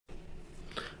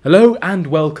Hello and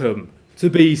welcome to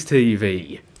Bees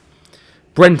TV.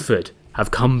 Brentford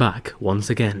have come back once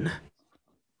again.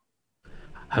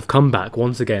 From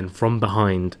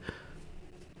behind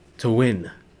to win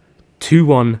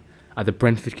 2-1 at the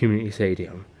Brentford Community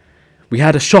Stadium. We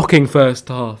had a shocking first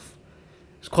half.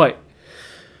 It's quite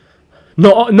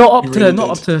not up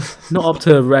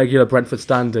to regular Brentford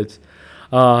standards.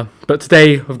 But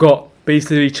today we've got Bees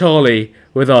TV Charlie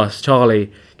with us.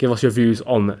 Charlie, give us your views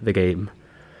on the game.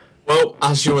 Well,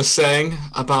 as you were saying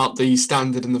about the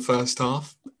standard in the first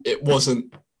half, it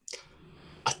wasn't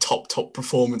a top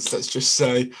performance, let's just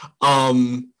say.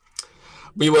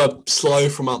 We were slow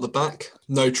from out the back,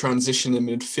 no transition in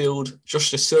midfield.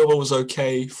 Josh Da Silva was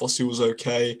okay, Fossey was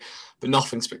okay, but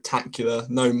nothing spectacular,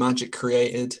 no magic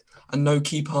created, and no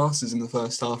key passes in the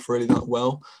first half really that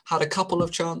well. Had a couple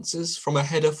of chances from a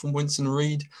header from Winston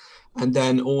Reid, and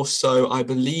then also, I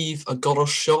believe, a Godos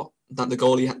shot that the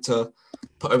goalie had to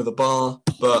put over the bar.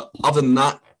 But other than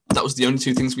that, that was the only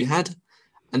two things we had.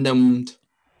 And then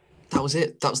that was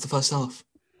it. That was the first half.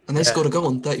 And they scored a goal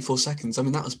in 34 seconds. I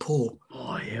mean, that was poor.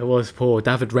 Oh, yeah, it was poor.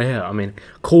 David Raya, I mean,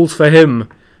 calls for him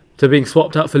to being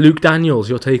swapped out for Luke Daniels.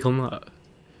 Your take on that?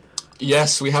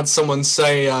 Yes, we had someone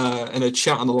say in a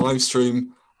chat on the live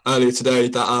stream earlier today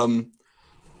that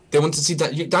they wanted to see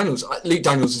that Luke Daniels. Luke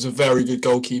Daniels is a very good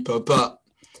goalkeeper, but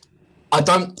I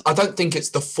don't think it's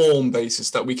the form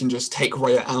basis that we can just take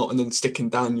Raya out and then stick in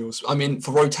Daniels. I mean,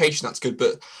 for rotation, that's good,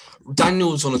 but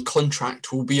Daniels on a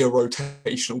contract will be a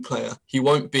rotational player. He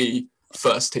won't be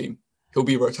first team. He'll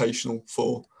be rotational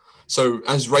for. So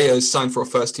as Raya is signed for a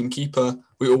first team keeper,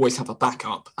 we always have a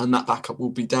backup, and that backup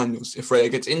will be Daniels. If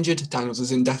Raya gets injured, Daniels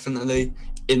is indefinitely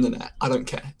in the net. I don't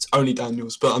care. It's only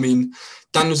Daniels. But I mean,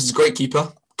 Daniels is a great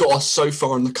keeper. Got us so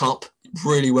far in the cup.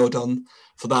 Really well done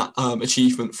for that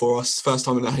achievement for us. First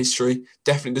time in our history.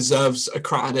 Definitely deserves a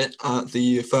crack at it at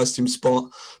the first team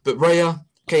spot. But Raya,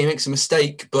 okay, he makes a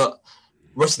mistake, but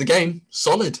rest of the game,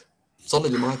 solid.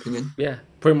 Solid in my opinion. Yeah,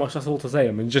 pretty much that's all to say.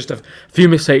 I mean, just a few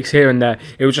mistakes here and there.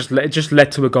 It just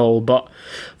led to a goal, but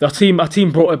our team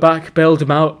brought it back, bailed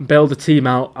the team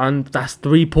out, and that's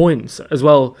 3 points as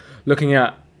well. Looking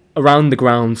at around the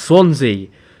ground, Swansea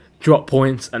drop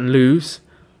points and lose.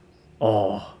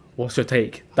 Oh, what's your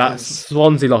take? That's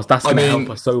Swansea loss. That's going to help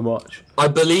us so much. I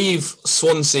believe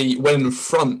Swansea went in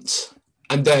front,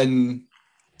 and then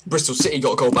Bristol City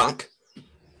got a goal back.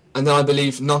 And then I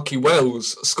believe Naki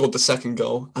Wales scored the second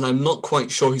goal, and I'm not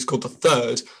quite sure who scored the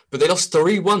third, but they lost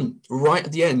 3-1 right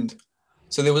at the end.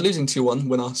 So they were losing 2-1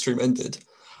 when our stream ended.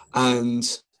 And,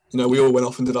 we all went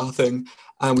off and did our thing.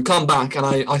 And we come back, and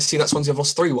I see that Swansea have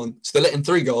lost 3-1. So they let in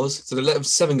 3 goals. So they let in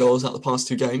 7 goals out of the past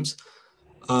 2 games.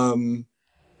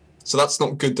 So that's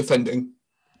not good defending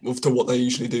to what they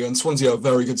usually do. And Swansea are a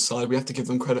very good side. We have to give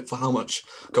them credit for how much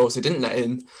goals they didn't let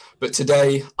in. But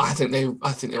today, I think they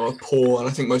were poor, and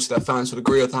I think most of their fans would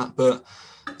agree with that. But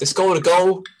they scored a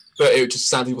goal, but it just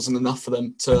sadly wasn't enough for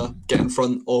them to get in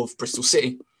front of Bristol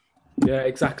City. Yeah,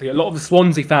 exactly. A lot of the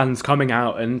Swansea fans coming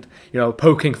out and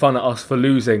poking fun at us for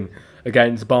losing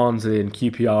against Barnsley and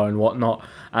QPR and whatnot.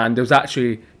 And there was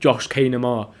actually Josh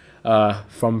Kanemar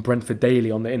from Brentford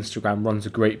Daily on the Instagram, runs a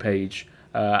great page,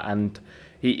 and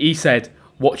he said,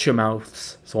 "Watch your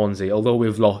mouths, Swansea. Although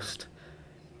we've lost,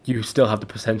 you still have the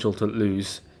potential to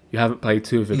lose. You haven't played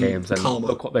 2 of the games, and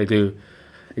look what they do.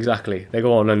 Exactly, they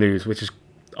go on and lose, which is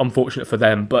unfortunate for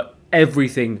them. But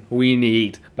everything we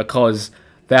need, because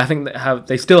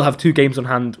they still have 2 games on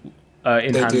hand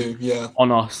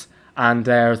on us, and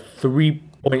they're 3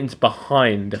 points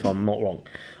behind, if I'm not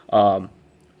wrong.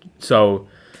 So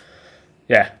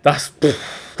yeah, that's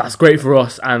great for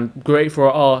us and great for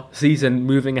our season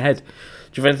moving ahead.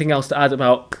 Do you have anything else to add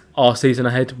about our season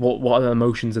ahead? What are the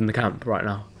emotions in the camp right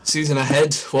now? Season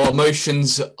ahead, well,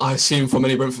 emotions, I assume for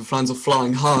many Brentford fans, are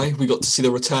flying high. We got to see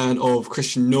the return of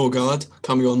Christian Norgard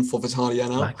coming on for Vitaly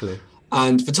Janelt. Exactly.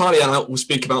 And Vitaly Janelt we'll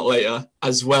speak about later,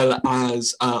 as well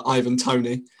as Ivan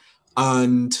Toney.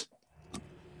 And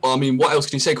I mean, what else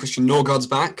can you say? Christian Norgard's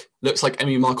back. Looks like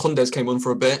Emi Marcondes came on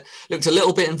for a bit. Looked a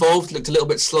little bit involved, looked a little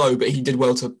bit slow, but he did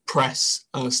well to press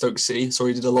Stoke City. So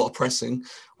he did a lot of pressing,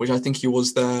 which I think he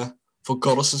was there for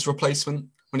Godos' replacement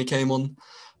when he came on.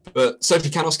 But Sophie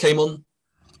Canos came on.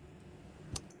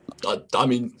 I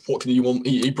mean, what can you want?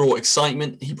 He brought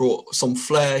excitement, he brought some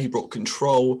flair, he brought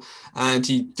control, and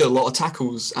he did a lot of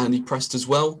tackles, and he pressed as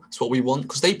well. That's what we want,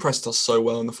 because they pressed us so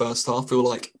well in the first half. We were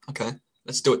like, okay,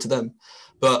 let's do it to them.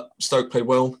 But Stoke played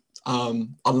well.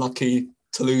 Unlucky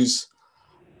to lose.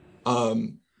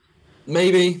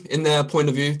 Maybe in their point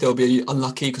of view, they'll be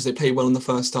unlucky because they played well in the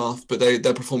first half, but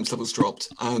their performance levels dropped.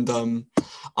 And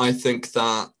I think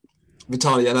that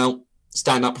Vitaly Janelt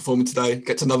stand-up performing today.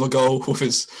 Gets another goal with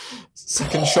his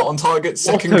second shot on target, What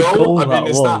second a goal. goal I mean, that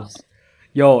is that was.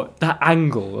 Yo, that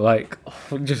angle, like,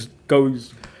 just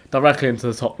goes directly into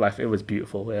the top left. It was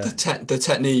beautiful, yeah. the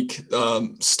technique?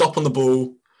 Stop on the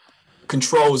ball,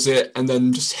 controls it, and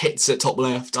then just hits it top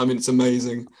left. I mean, it's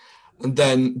amazing. And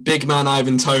then big man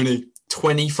Ivan Toney,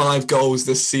 25 goals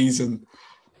this season.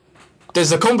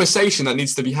 There's a conversation that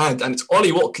needs to be had, and it's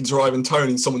Ollie Watkins or Ivan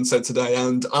Toney, someone said today.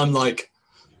 And I'm like,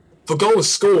 for goals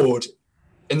scored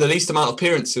in the least amount of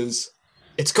appearances,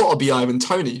 it's got to be Ivan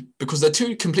Toney because they're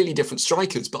two completely different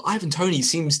strikers. But Ivan Toney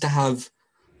seems to have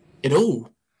it all.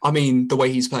 I mean, the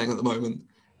way he's playing at the moment.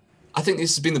 I think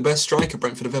this has been the best striker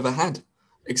Brentford have ever had,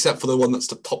 except for the one that's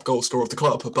the top goal scorer of the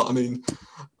club. But I mean,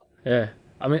 Yeah.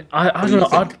 I mean, I do don't you know.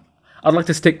 think? I'd like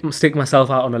to stick myself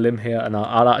out on a limb here, and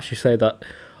I'd actually say that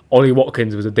Ollie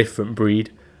Watkins was a different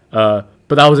breed, but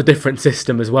that was a different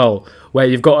system as well, where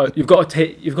you've got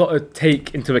to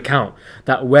take into account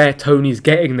that where Tony's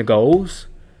getting the goals,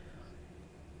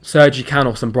 Sergi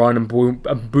Canos and Brian and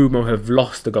Bumo have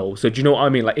lost the goals. So do you know what I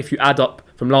mean? Like if you add up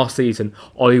from last season,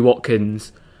 Ollie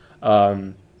Watkins,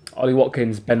 Ben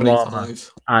Rama,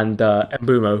 25. and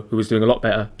Mbumo, who was doing a lot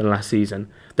better than last season,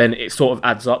 then it sort of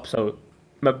adds up. So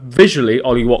visually,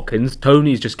 Ollie Watkins,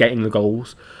 Tony's just getting the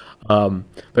goals. But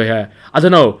yeah, I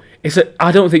don't know.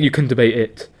 I don't think you can debate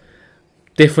it.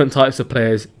 Different types of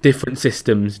players, different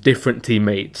systems, different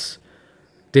teammates,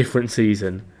 different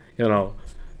season. You know,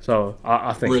 so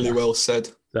I think Really well said.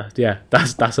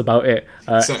 that's about it.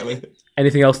 Exactly.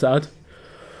 Anything else to add?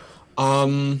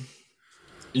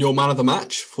 Your man of the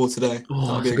match for today. Oh,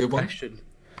 That'll be that's a good one. question.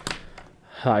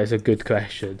 That is a good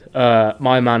question.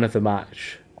 My man of the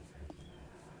match.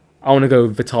 I want to go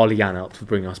with Vitaly Yanelt for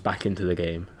bringing us back into the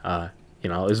game. It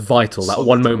was vital, that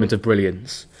one moment of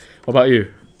brilliance. What about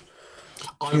you?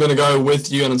 I'm going to go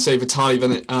with you and say Vitaly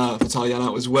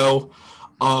Yanalt as well.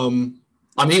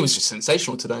 I mean, he was just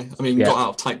sensational today. I mean, Yeah. got out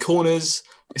of tight corners,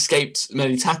 escaped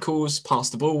many tackles,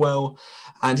 passed the ball well,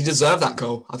 and he deserved that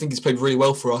goal. I think he's played really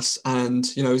well for us, and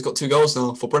he's got 2 goals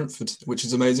now for Brentford, which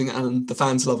is amazing, and the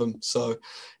fans love him. So,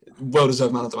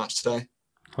 well-deserved man of the match today.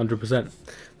 100%.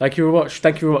 Thank you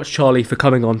very much, Charlie, for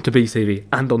coming on to BCV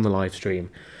and on the live stream.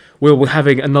 We'll be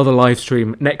having another live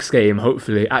stream next game,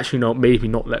 hopefully. Actually, no, maybe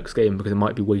not next game because it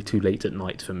might be way too late at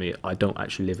night for me. I don't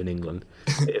actually live in England.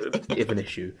 If an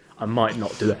issue, I might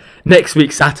not do that. Next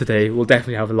week, Saturday, we'll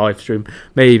definitely have a live stream.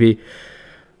 Maybe.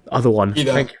 Other one. Be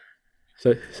there. Thank you.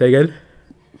 So, say again?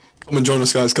 Come and join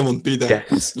us, guys. Come on, be there.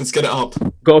 Yes. Let's get it up.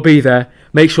 Got to be there.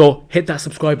 Make sure, hit that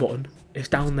subscribe button. It's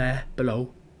down there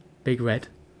below. Big red.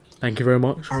 Thank you very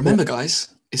much. And remember,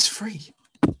 guys, it's free.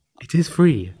 It is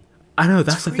free. I know,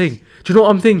 that's the thing. Do you know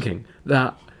what I'm thinking?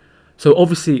 So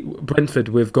obviously Brentford,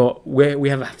 we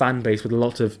have a fan base with a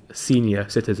lot of senior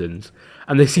citizens,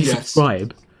 and they see Yes.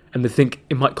 subscribe and they think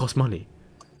it might cost money,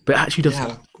 but it actually doesn't.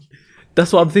 Yeah.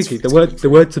 That's what I'm thinking. The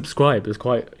word subscribe is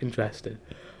quite interesting,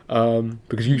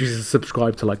 because you just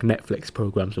subscribe to like Netflix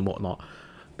programs and whatnot.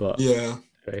 But Yeah.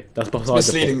 okay, that's beside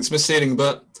Misleading. It's misleading,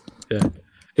 but the point. Yeah,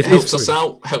 it helps us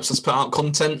out, helps us put out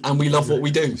content, and we love what we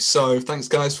do. So thanks,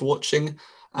 guys, for watching.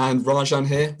 And Rajan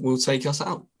here will take us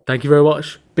out. Thank you very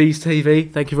much, Bees TV.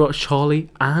 Thank you very much, Charlie,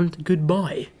 and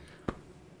goodbye.